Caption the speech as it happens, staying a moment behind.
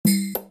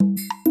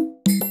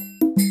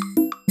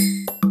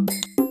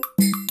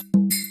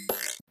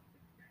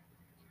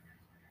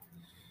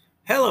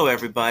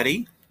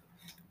everybody.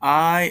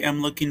 I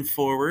am looking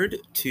forward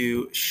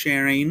to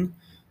sharing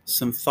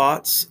some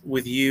thoughts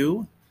with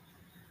you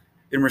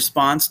in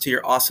response to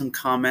your awesome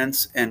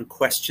comments and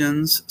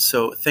questions.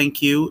 So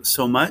thank you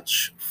so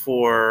much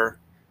for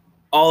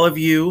all of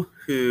you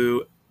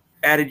who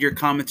added your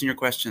comments and your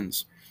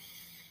questions.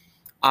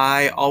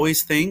 I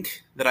always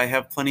think that I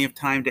have plenty of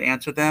time to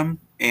answer them,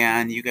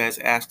 and you guys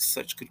ask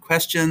such good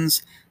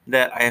questions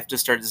that I have to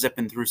start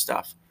zipping through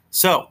stuff.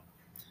 So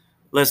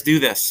let's do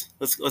this.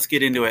 Let's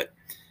get into it.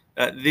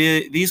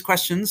 These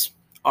questions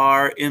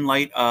are in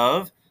light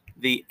of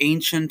the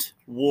ancient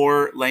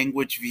war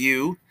language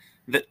view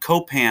that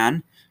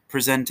Copan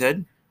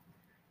presented.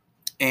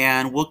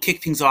 And we'll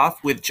kick things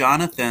off with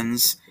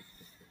Jonathan's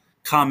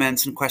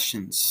comments and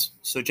questions.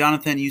 So,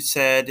 Jonathan, you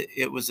said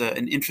it was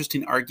an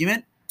interesting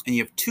argument, and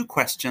you have two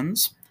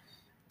questions.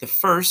 The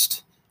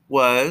first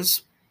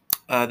was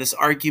this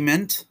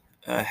argument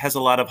has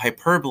a lot of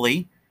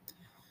hyperbole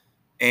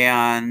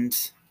and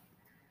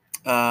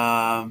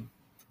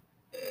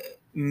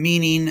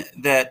meaning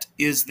that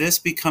is this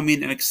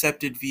becoming an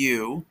accepted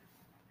view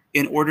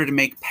in order to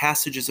make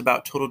passages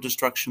about total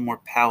destruction more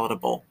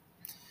palatable?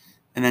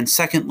 And then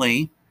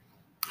secondly,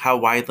 how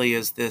widely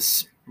is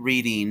this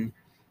reading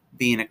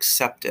being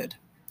accepted?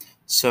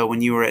 So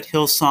when you were at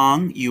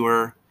Hillsong, you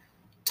were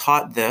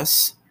taught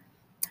this,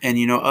 and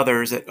you know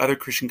others at other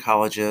Christian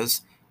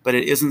colleges, but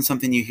it isn't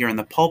something you hear in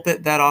the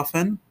pulpit that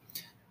often,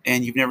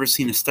 and you've never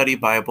seen a study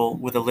Bible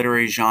with a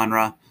literary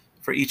genre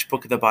for each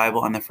book of the Bible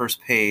on the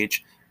first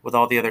page with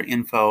all the other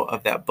info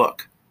of that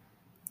book.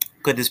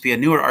 Could this be a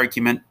newer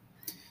argument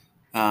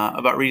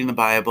about reading the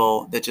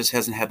Bible that just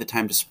hasn't had the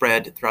time to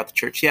spread throughout the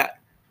church yet?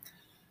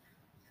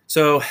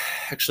 So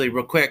actually,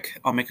 real quick,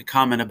 I'll make a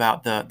comment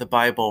about the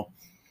Bible.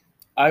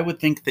 I would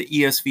think the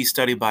ESV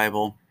Study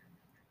Bible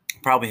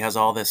probably has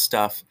all this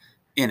stuff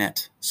in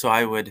it. So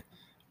I would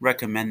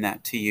recommend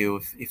that to you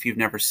if you've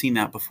never seen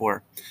that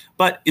before.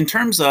 But in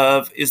terms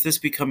of, is this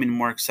becoming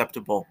more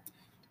acceptable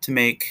to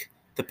make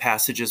the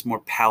passages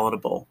more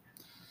palatable?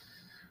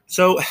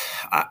 So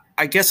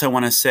I guess I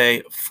want to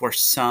say for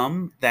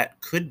some, that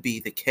could be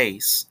the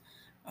case.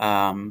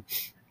 So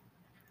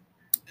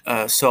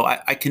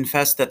I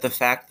confess that the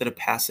fact that a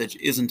passage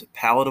isn't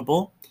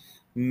palatable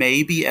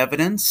may be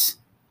evidence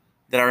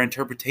that our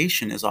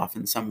interpretation is off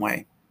in some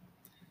way.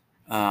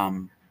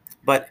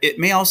 But it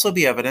may also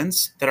be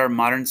evidence that our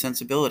modern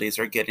sensibilities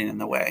are getting in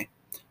the way.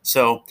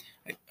 So,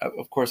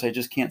 of course, I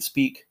just can't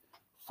speak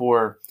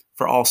for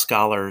all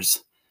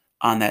scholars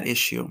on that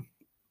issue.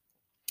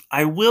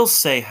 I will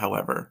say,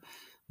 however,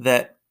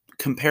 that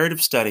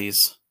comparative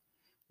studies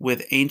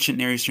with ancient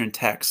Near Eastern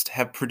text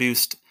have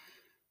produced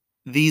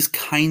these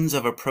kinds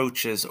of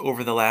approaches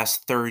over the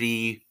last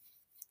 30,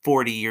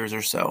 40 years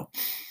or so.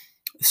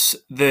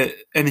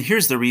 And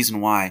here's the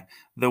reason why.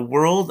 The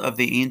world of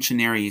the ancient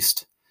Near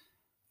East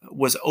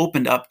was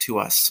opened up to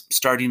us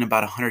starting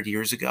about 100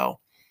 years ago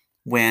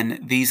when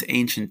these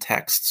ancient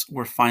texts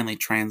were finally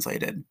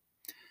translated.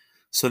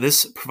 So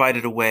this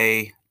provided a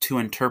way to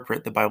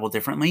interpret the Bible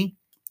differently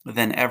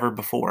than ever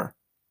before.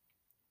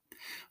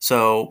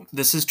 So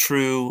this is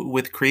true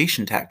with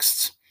creation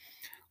texts,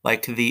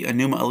 like the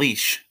Enuma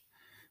Elish,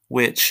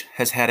 which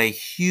has had a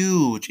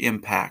huge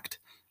impact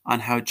on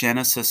how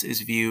Genesis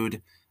is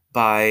viewed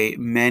by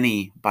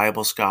many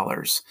Bible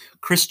scholars,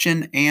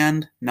 Christian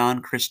and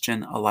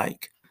non-Christian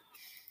alike.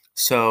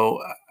 So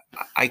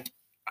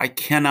I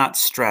cannot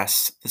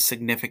stress the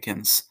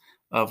significance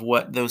of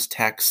what those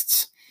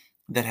texts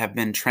that have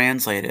been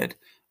translated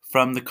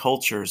from the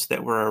cultures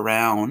that were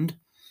around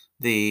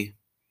the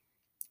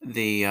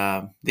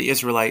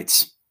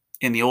Israelites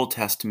in the Old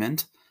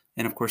Testament,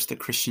 and of course the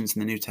Christians in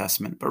the New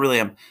Testament. But really,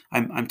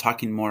 I'm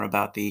talking more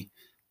about the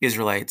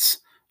Israelites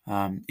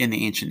in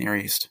the ancient Near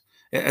East.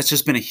 It's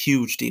just been a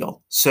huge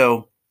deal.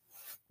 So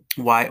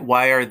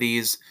why are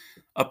these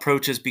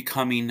approaches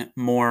becoming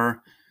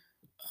more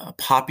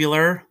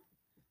popular,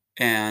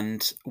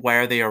 and why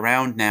are they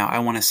around now? I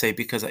want to say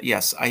because,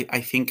 yes, I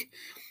think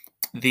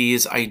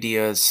these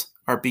ideas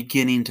are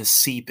beginning to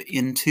seep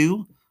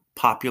into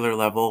popular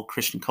level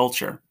Christian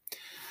culture.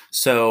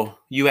 So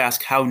you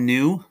ask, how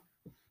new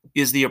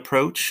is the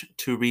approach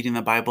to reading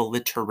the Bible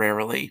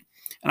literarily?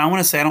 And I want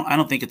to say I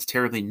don't think it's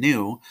terribly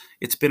new.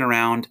 It's been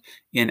around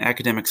in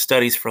academic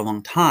studies for a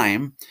long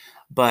time,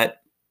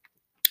 but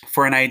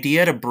for an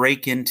idea to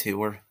break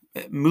into or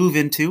move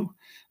into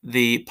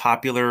the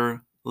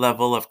popular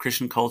level of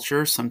Christian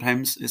culture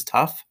sometimes is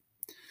tough.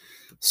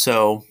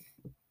 So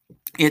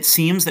it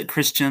seems that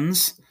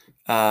Christians,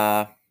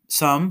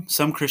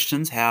 some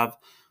Christians have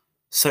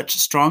such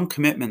strong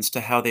commitments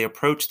to how they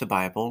approach the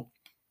Bible,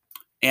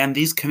 and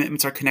these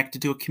commitments are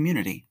connected to a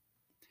community.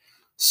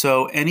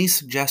 So any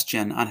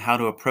suggestion on how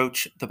to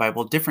approach the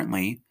Bible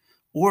differently,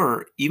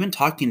 or even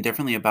talking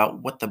differently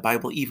about what the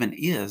Bible even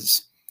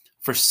is,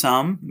 for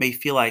some may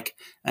feel like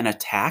an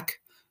attack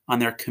on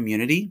their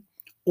community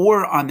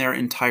or on their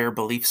entire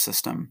belief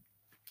system.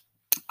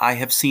 I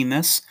have seen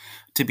this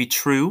to be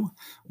true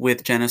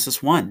with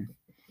Genesis 1.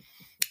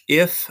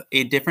 If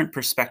a different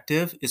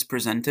perspective is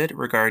presented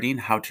regarding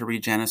how to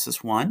read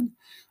Genesis 1,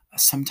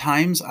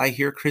 sometimes I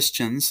hear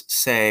Christians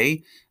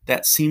say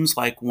that seems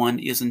like one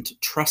isn't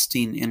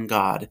trusting in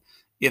God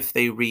if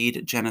they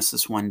read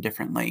Genesis 1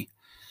 differently.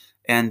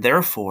 And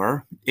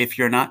therefore, if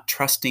you're not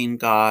trusting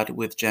God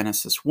with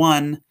Genesis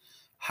 1,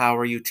 how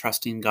are you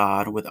trusting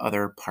God with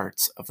other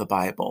parts of the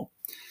Bible?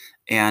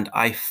 And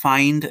I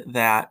find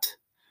that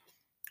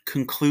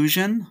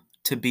conclusion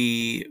to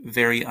be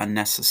very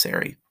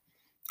unnecessary.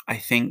 I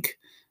think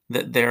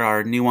that there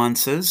are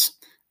nuances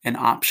and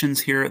options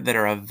here that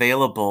are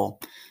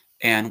available,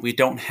 and we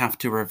don't have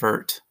to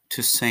revert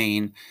to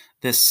saying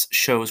this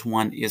shows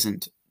one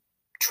isn't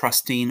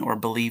trusting or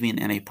believing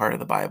in a part of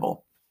the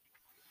Bible.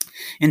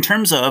 In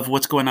terms of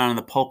what's going on in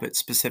the pulpit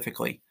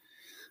specifically,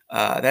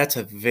 that's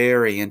a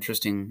very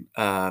interesting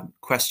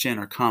question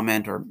or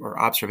comment or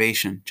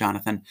observation,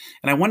 Jonathan.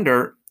 And I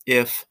wonder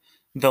if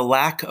the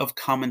lack of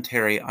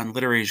commentary on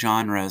literary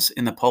genres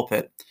in the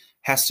pulpit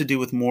has to do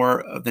with more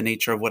of the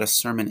nature of what a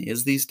sermon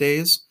is these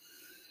days.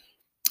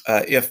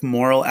 If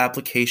moral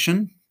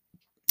application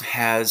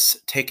has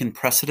taken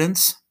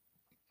precedence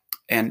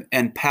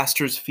and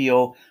pastors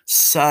feel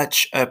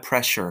such a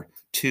pressure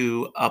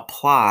to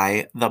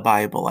apply the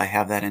Bible, I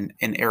have that in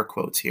air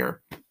quotes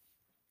here,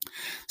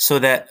 so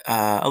that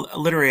a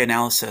literary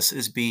analysis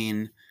is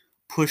being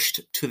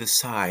pushed to the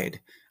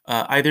side,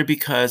 either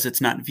because it's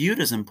not viewed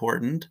as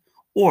important,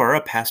 or a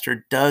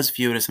pastor does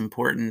view it as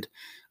important,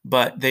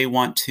 but they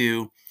want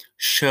to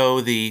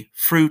show the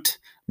fruit,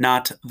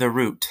 not the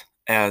root,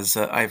 as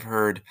I've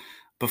heard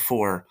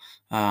before.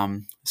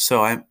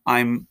 So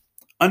I'm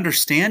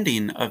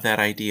understanding of that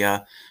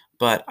idea,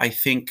 but I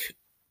think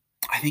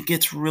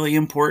it's really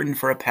important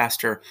for a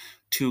pastor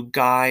to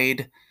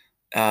guide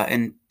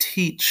and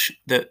teach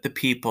the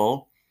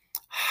people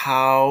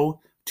how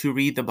to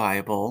read the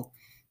Bible.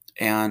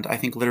 And I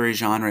think literary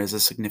genre is a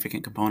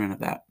significant component of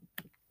that.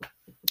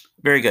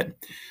 Very good.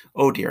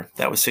 Oh dear,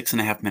 that was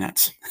 6.5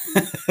 minutes.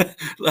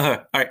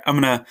 All right,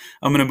 I'm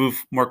gonna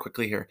move more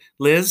quickly here.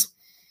 Liz,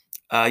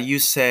 you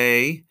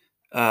say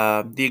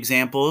the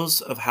examples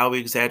of how we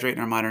exaggerate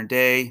in our modern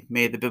day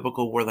made the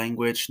biblical war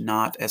language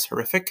not as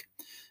horrific.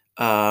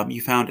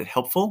 You found it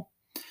helpful.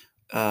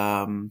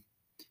 And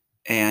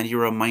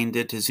you're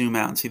reminded to zoom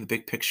out and see the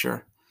big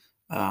picture.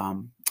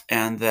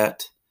 And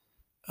that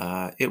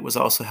it was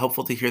also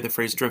helpful to hear the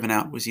phrase driven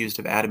out was used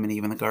of Adam and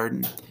Eve in the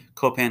garden.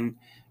 Copan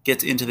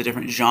gets into the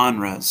different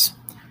genres,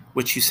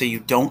 which you say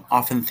you don't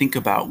often think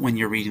about when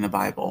you're reading the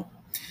Bible.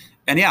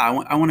 And yeah,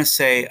 I want to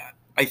say,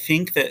 I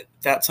think that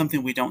that's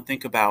something we don't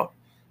think about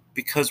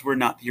because we're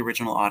not the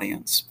original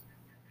audience.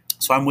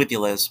 So I'm with you,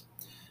 Liz.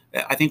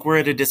 I think we're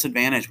at a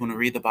disadvantage when we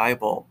read the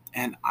Bible,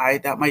 and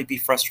that might be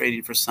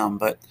frustrating for some,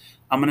 but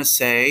I'm going to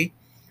say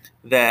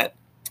that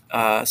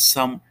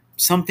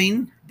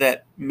something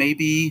that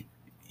maybe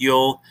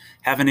you'll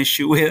have an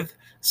issue with.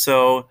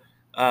 So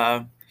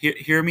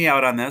hear me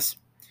out on this.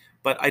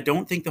 But I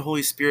don't think the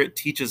Holy Spirit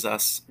teaches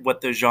us what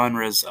the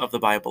genres of the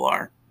Bible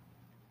are.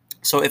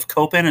 So if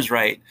Copan is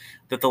right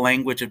that the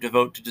language of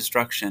devote to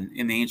destruction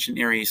in the ancient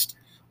Near East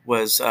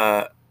was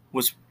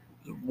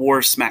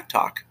war smack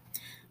talk,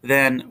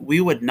 then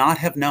we would not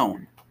have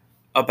known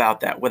about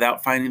that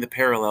without finding the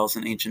parallels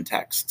in ancient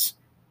texts.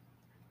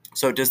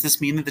 So does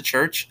this mean that the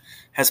church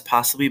has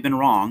possibly been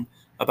wrong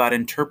about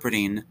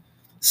interpreting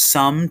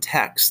some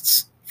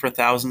texts for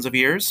thousands of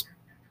years?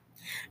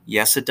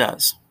 Yes, it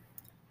does.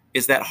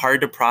 Is that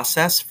hard to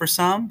process for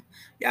some?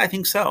 Yeah, I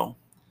think so.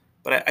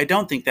 But I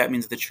don't think that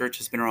means the church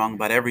has been wrong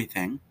about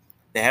everything.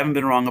 They haven't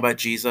been wrong about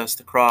Jesus,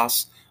 the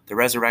cross, the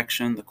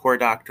resurrection, the core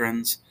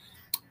doctrines.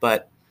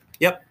 But,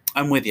 yep,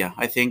 I'm with you.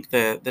 I think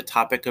the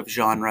topic of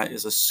genre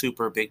is a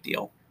super big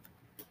deal.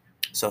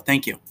 So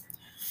thank you.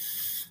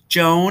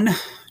 Joan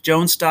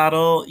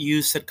Stottle,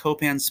 you said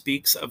Copan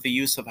speaks of the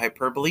use of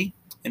hyperbole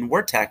in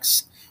war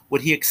texts.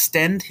 Would he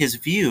extend his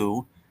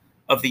view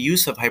of the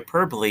use of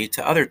hyperbole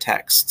to other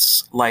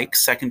texts, like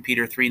 2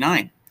 Peter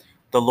 3:9?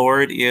 The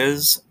Lord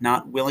is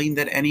not willing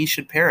that any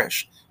should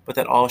perish, but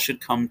that all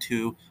should come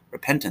to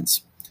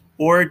repentance.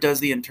 Or does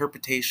the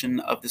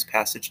interpretation of this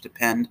passage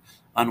depend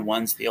on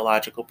one's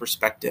theological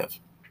perspective?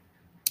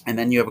 And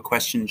then you have a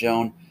question,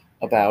 Joan,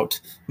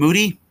 about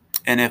Moody,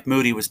 and if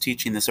Moody was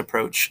teaching this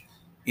approach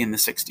in the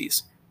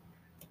 60s.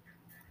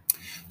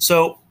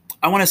 So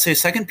I want to say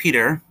 2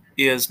 Peter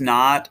is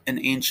not an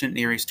ancient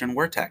Near Eastern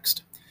war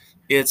text.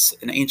 It's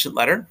an ancient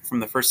letter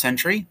from the 1st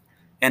century,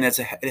 and it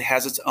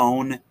has its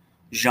own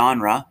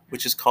genre,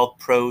 which is called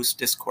prose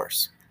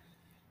discourse.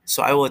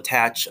 So I will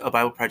attach a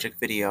Bible Project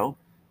video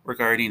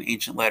regarding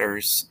ancient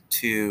letters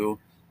to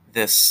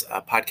this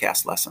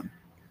podcast lesson.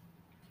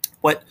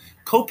 What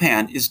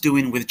Copan is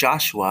doing with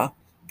Joshua,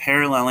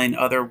 paralleling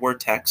other war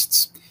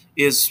texts,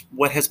 is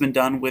what has been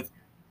done with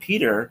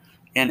Peter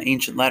and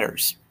ancient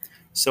letters.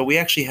 So we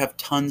actually have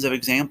tons of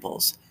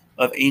examples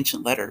of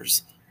ancient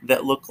letters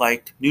that look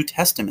like New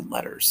Testament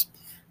letters.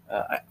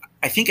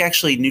 I think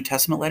actually New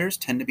Testament letters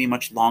tend to be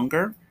much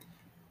longer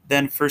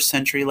than 1st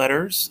century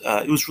letters.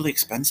 It was really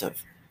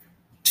expensive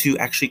to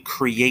actually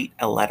create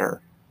a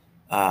letter.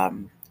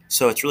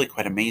 So it's really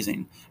quite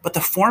amazing. But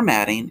the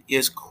formatting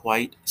is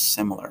quite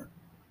similar.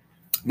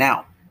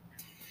 Now,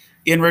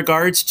 in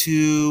regards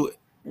to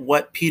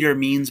what Peter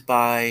means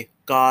by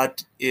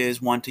God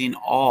is wanting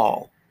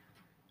all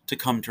to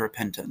come to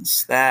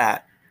repentance,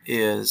 that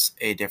is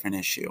a different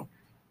issue.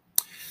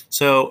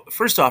 So,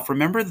 first off,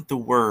 remember that the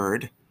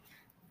word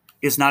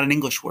is not an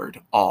English word,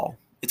 all.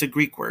 It's a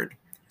Greek word.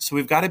 So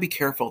we've got to be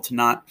careful to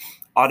not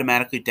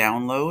automatically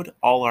download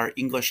all our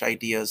English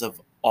ideas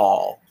of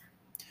all.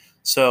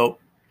 So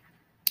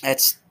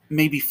that's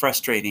maybe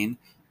frustrating,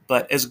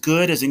 but as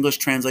good as English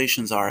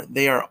translations are,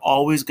 they are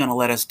always going to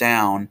let us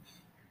down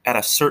at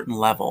a certain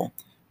level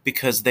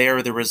because they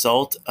are the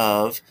result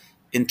of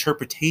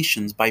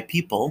interpretations by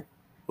people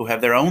who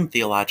have their own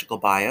theological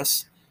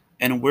bias,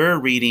 and we're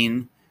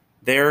reading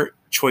their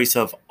choice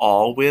of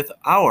all with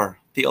our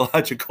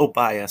theological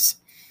bias.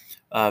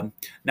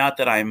 Not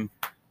that I'm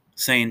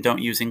saying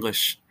don't use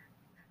English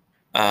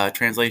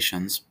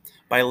translations.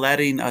 By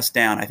letting us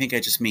down, I think I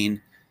just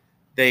mean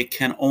they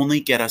can only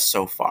get us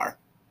so far.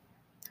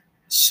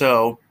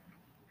 So,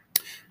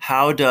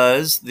 how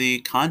does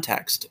the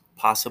context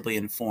possibly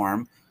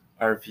inform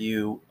our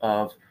view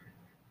of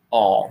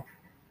all?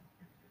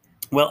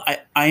 Well,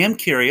 I am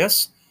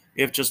curious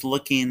if just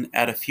looking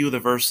at a few of the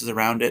verses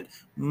around it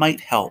might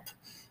help.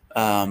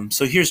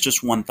 So here's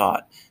just one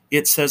thought.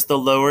 It says, "The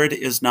Lord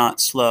is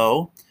not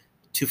slow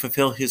to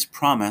fulfill his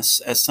promise,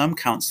 as some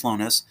count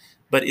slowness,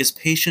 but is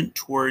patient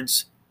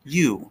towards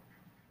you,"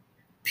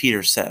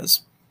 Peter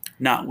says,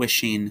 "not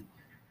wishing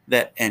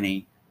that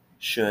any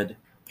should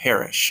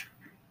perish,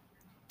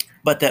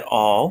 but that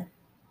all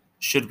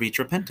should reach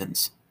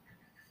repentance."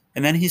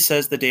 And then he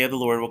says, "The day of the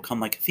Lord will come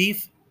like a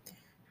thief,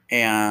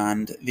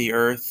 and the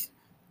earth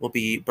will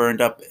be burned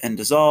up and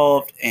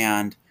dissolved."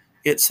 And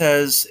it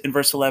says in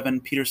verse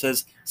 11, Peter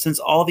says, "Since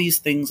all these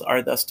things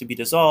are thus to be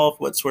dissolved,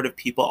 what sort of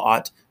people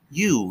ought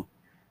you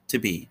to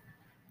be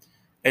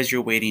as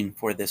you're waiting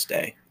for this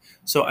day?"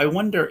 So I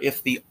wonder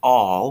if the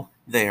all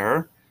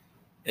there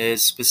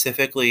is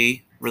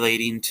specifically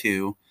relating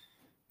to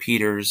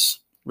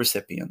Peter's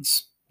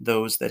recipients,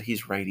 those that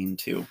he's writing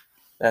to.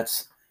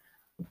 That's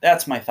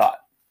my thought.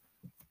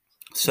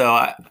 So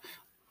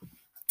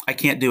I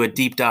can't do a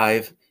deep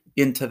dive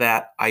into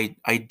that. I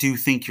do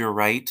think you're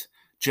right,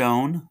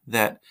 Joan,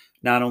 that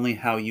not only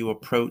how you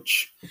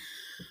approach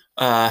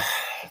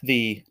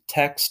the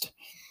text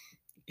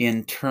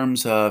in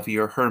terms of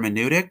your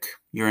hermeneutic,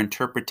 your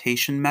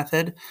interpretation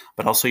method,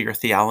 but also your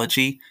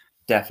theology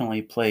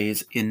definitely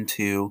plays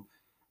into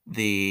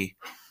the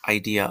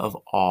idea of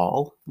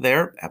all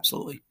there.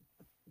 Absolutely.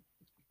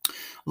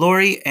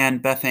 Lori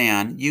and Beth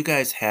Ann, you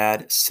guys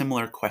had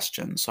similar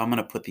questions, so I'm going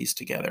to put these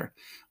together.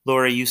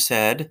 Lori, you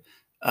said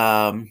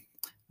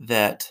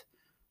that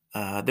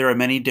there are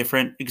many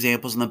different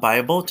examples in the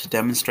Bible to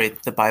demonstrate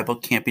that the Bible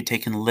can't be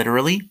taken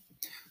literally.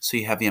 So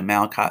you have the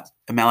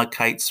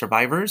Amalekite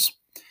survivors.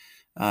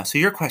 So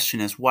your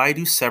question is, why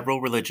do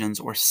several religions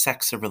or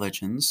sects of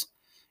religions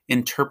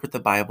interpret the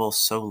Bible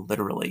so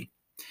literally?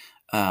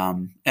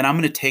 And I'm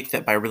going to take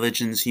that by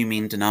religions, you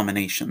mean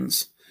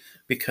denominations,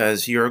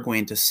 because you're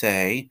going to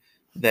say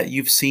that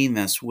you've seen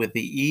this with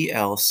the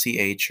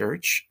ELCA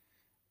church,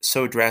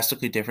 so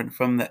drastically different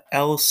from the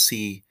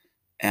LCMS.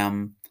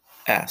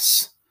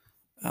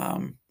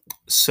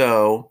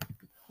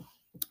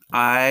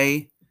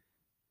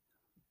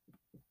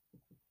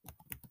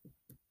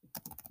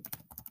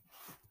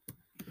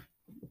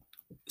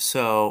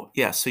 So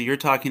you're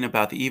talking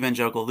about the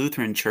Evangelical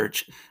Lutheran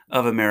Church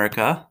of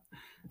America,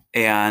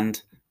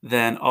 and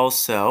then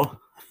also,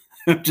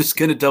 I'm just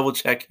going to double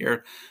check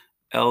here,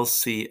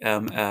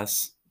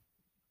 LCMS.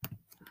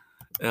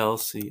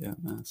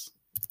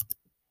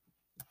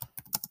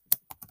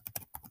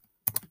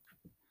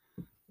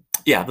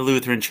 Yeah, the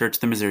Lutheran Church,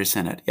 the Missouri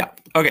Synod. Yeah.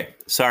 Okay.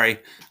 Sorry.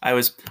 I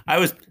was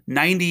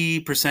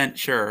 90%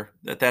 sure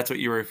that that's what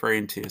you were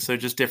referring to. So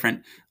just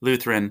different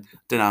Lutheran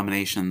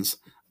denominations,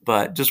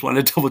 but just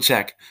wanted to double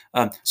check.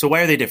 So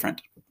why are they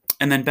different?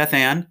 And then Beth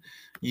Ann,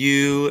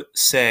 you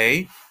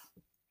say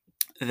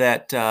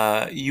that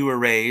you were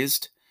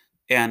raised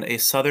and a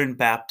Southern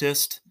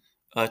Baptist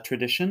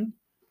tradition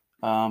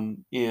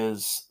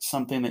is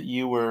something that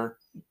you were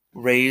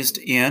raised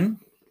in,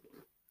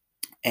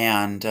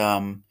 and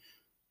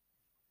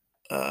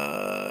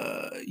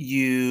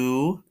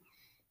you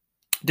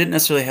didn't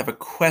necessarily have a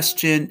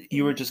question.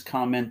 You were just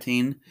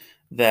commenting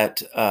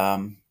that,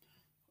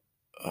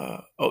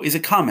 is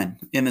it common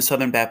in the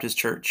Southern Baptist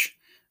Church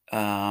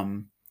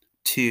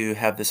to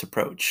have this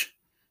approach,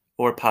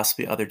 or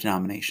possibly other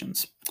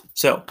denominations?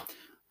 So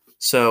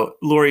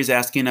Lori's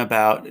asking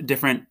about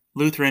different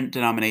Lutheran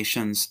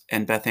denominations,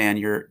 and Beth Ann,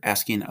 you're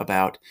asking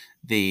about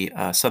the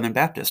Southern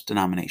Baptist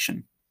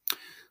denomination.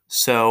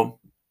 So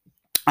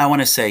I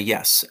want to say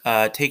yes,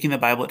 taking the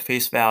Bible at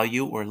face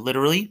value or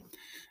literally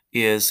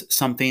is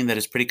something that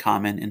is pretty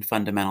common in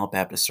fundamental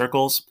Baptist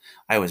circles.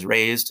 I was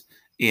raised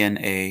in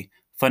a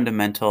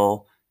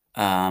fundamental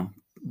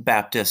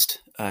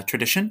Baptist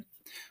tradition.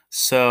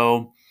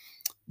 So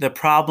The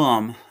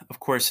problem, of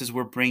course, is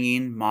we're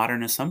bringing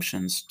modern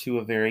assumptions to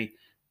a very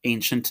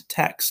ancient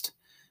text.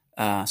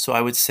 So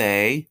I would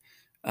say,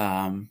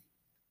 sorry.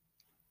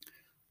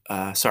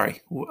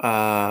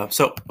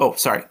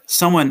 Sorry.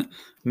 Someone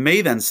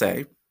may then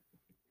say,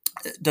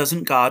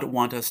 doesn't God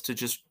want us to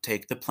just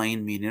take the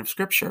plain meaning of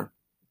Scripture?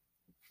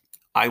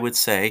 I would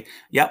say,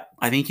 yep,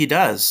 I think he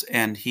does.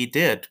 And he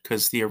did,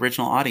 because the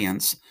original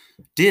audience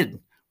did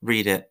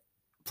read it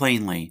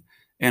plainly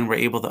and were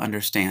able to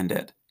understand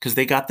it because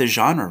they got the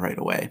genre right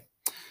away.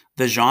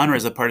 The genre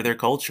is a part of their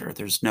culture.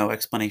 There's no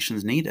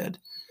explanations needed.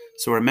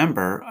 So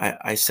remember,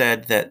 I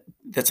said that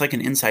that's like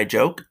an inside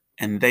joke,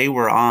 and they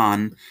were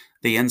on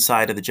the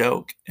inside of the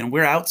joke, and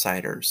we're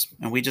outsiders,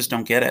 and we just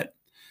don't get it.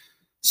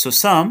 So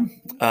some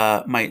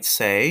might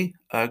say,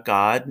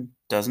 God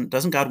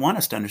doesn't God want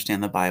us to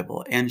understand the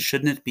Bible, and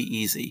shouldn't it be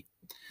easy?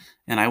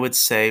 And I would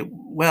say,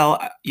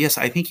 well, yes,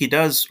 I think he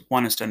does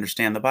want us to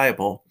understand the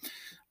Bible,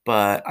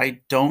 but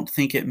I don't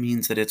think it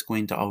means that it's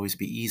going to always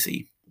be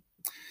easy.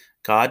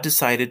 God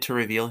decided to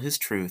reveal his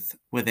truth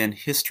within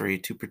history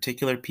to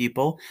particular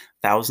people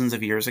thousands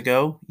of years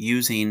ago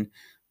using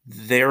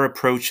their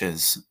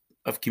approaches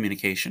of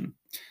communication.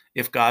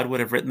 If God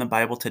would have written the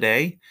Bible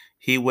today,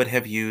 he would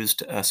have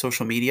used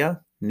social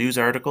media, news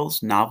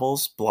articles,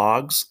 novels,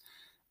 blogs,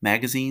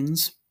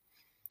 magazines.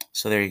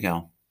 So there you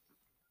go.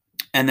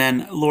 And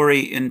then, Lori,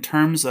 in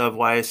terms of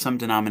why some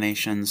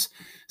denominations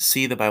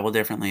see the Bible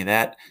differently,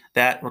 that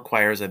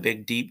requires a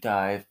big deep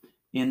dive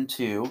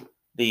into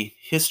the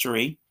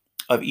history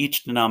of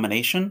each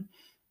denomination,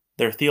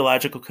 their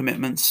theological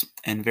commitments,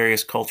 and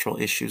various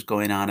cultural issues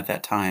going on at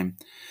that time.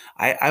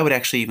 I would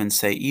actually even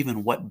say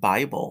even what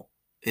Bible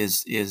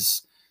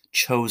is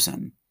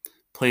chosen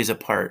plays a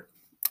part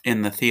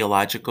in the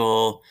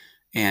theological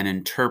and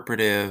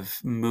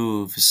interpretive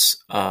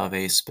moves of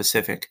a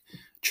specific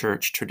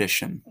church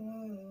tradition.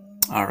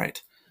 All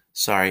right.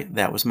 Sorry,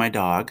 that was my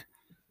dog.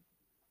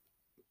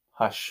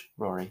 Hush,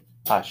 Rory.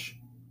 Hush.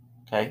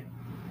 Okay.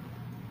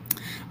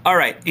 All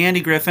right,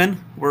 Andy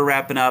Griffin, we're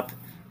wrapping up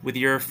with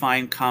your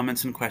fine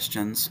comments and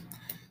questions.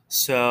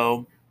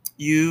 So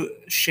you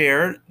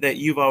share that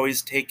you've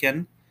always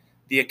taken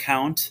the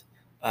account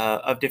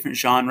of different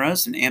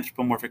genres and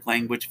anthropomorphic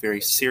language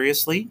very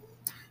seriously.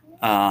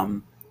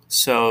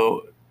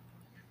 So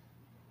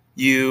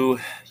you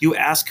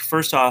ask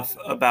first off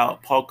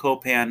about Paul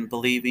Copan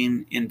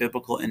believing in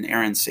biblical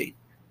inerrancy.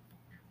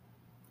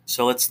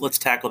 So let's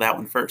tackle that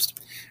one first.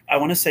 I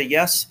want to say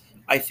yes.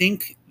 I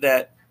think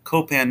that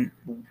Copan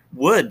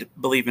would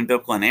believe in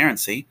biblical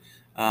inerrancy,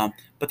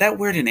 but that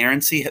word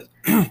inerrancy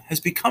has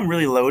become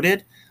really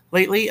loaded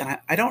lately, and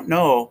I don't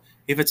know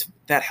if it's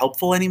that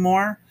helpful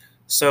anymore.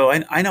 So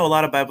I know a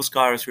lot of Bible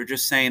scholars who are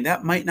just saying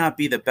that might not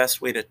be the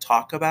best way to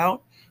talk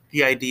about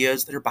the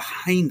ideas that are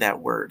behind that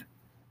word.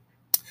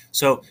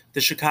 So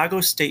the Chicago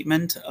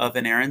Statement of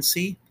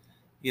Inerrancy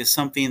is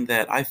something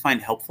that I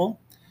find helpful.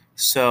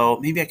 So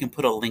maybe I can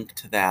put a link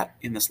to that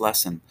in this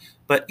lesson.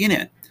 But in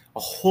it, a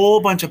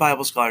whole bunch of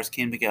Bible scholars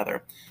came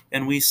together,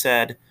 and we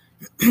said,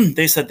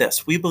 they said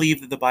this: we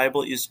believe that the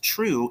Bible is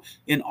true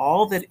in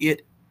all that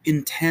it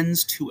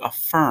intends to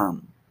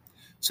affirm.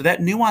 So that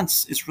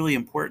nuance is really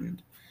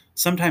important.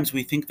 Sometimes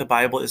we think the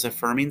Bible is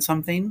affirming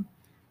something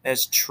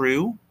as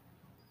true,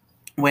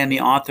 when the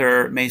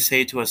author may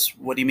say to us,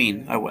 what do you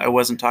mean? I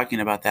wasn't talking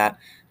about that.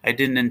 I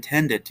didn't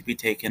intend it to be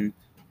taken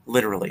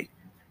literally.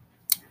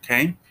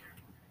 Okay?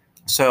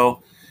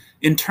 So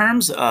in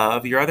terms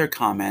of your other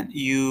comment,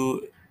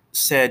 you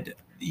said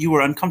you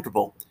were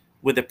uncomfortable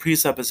with the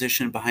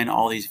presupposition behind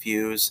all these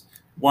views.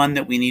 One,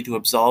 that we need to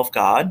absolve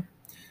God,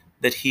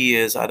 that he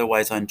is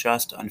otherwise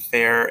unjust,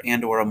 unfair,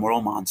 and or a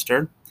moral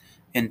monster.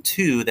 And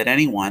two, that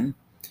anyone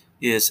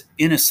is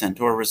innocent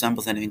or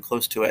resembles anything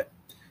close to it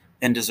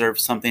and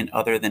deserves something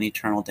other than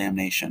eternal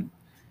damnation.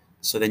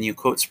 So then you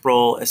quote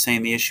Sproul as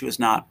saying the issue is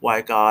not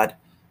why God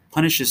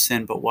punishes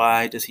sin, but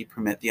why does he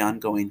permit the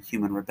ongoing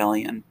human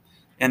rebellion?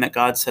 And that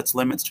God sets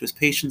limits to his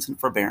patience and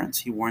forbearance.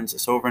 He warns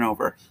us over and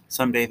over,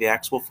 someday the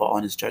axe will fall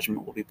and his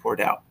judgment will be poured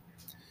out.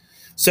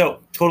 So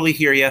totally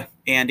hear you,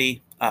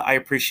 Andy. I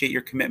appreciate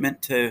your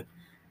commitment to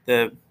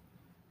the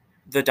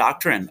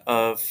doctrine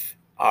of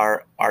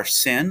our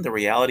sin, the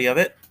reality of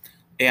it,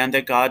 and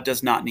that God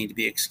does not need to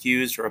be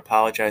excused or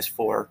apologized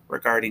for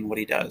regarding what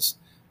he does.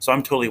 So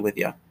I'm totally with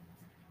you.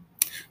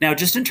 Now,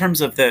 just in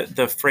terms of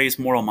the phrase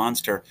moral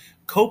monster,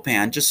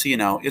 Copan, just so you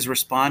know, is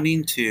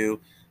responding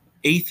to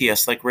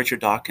atheists like Richard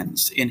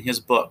Dawkins in his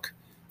book.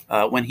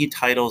 When he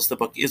titles the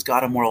book, Is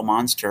God a Moral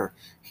Monster?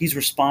 He's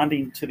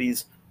responding to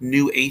these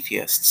new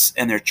atheists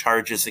and their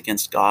charges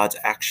against God's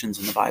actions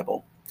in the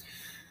Bible.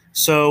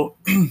 So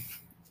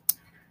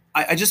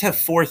I just have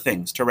four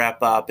things to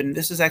wrap up, and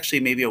this is actually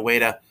maybe a way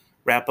to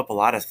wrap up a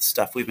lot of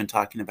stuff we've been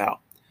talking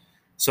about.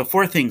 So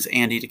four things,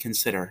 Andy, to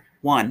consider.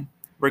 One,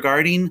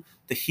 regarding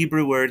the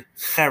Hebrew word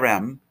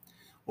cherem,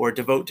 or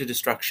devote to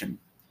destruction.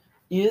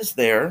 Is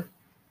there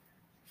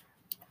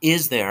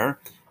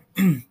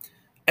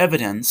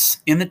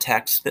evidence in the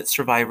text that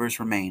survivors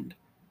remained?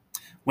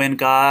 When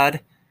God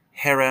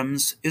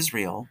harems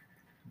Israel,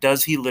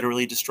 does he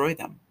literally destroy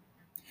them?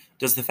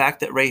 Does the fact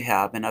that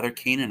Rahab and other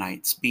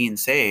Canaanites being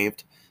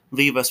saved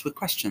leave us with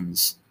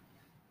questions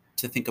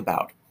to think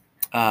about?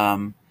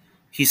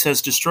 He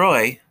says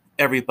destroy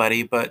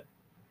everybody, but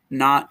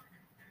not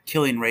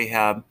killing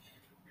Rahab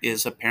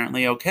is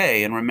apparently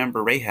okay. And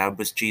remember, Rahab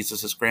was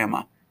Jesus'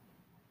 grandma.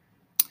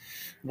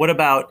 What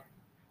about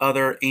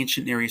other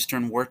ancient Near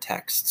Eastern war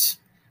texts?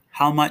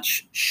 How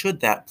much should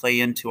that play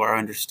into our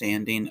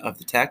understanding of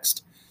the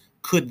text?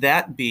 Could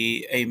that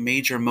be a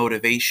major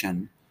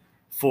motivation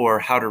for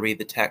how to read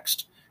the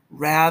text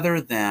rather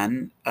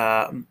than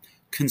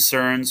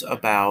concerns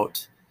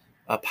about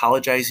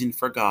apologizing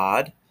for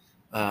God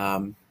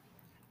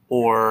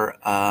or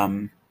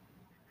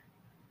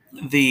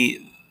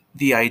the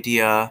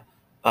idea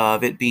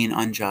of it being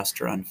unjust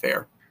or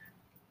unfair?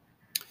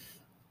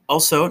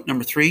 Also,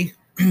 number 3,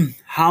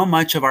 how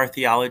much of our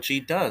theology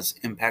does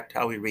impact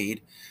how we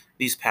read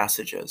these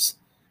passages?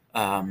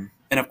 And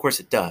of course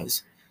it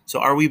does. So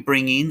are we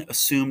bringing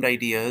assumed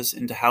ideas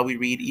into how we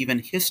read even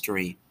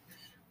history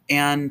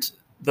and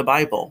the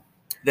Bible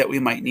that we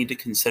might need to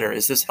consider?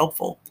 Is this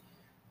helpful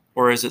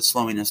or is it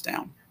slowing us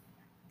down?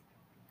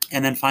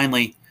 And then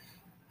finally,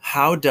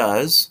 how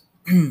does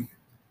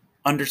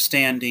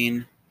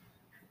understanding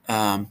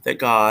that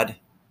God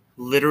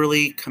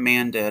literally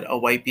commanded a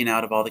wiping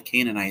out of all the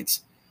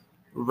Canaanites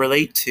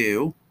relate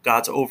to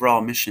God's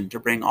overall mission to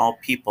bring all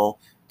people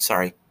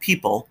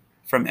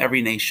from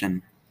every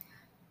nation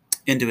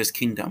into his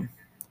kingdom?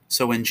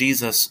 So when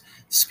Jesus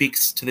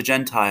speaks to the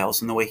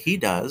Gentiles in the way he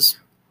does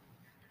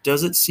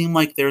it seem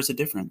like there's a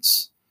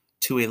difference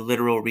to a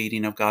literal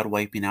reading of God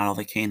wiping out all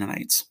the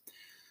Canaanites?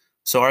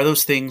 So are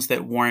those things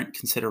that warrant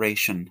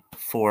consideration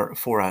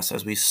for us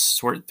as we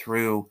sort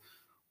through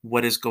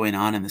what is going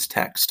on in this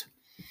text?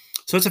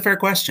 So it's a fair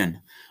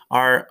question.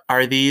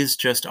 Are these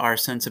just our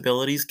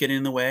sensibilities getting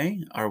in the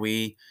way? Are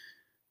we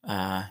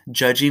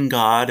judging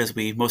God as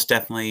we most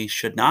definitely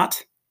should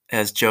not,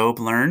 as Job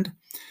learned?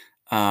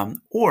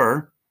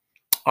 Or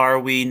are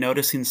we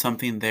noticing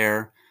something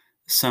there,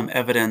 some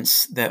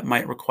evidence that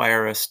might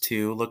require us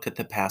to look at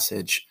the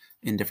passage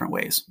in different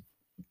ways?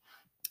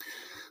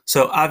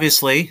 So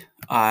obviously,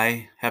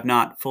 I have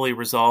not fully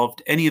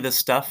resolved any of this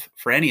stuff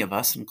for any of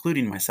us,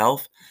 including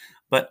myself,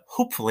 but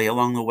hopefully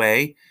along the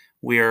way,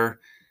 we're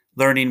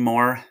learning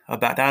more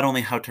about not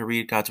only how to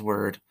read God's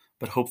word,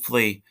 but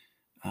hopefully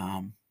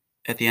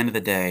at the end of the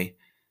day,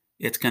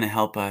 it's going to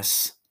help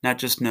us not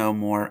just know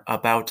more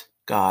about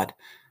God,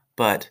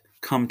 but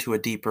come to a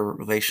deeper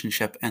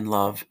relationship and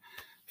love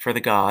for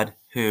the God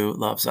who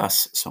loves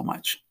us so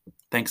much.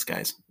 Thanks,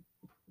 guys.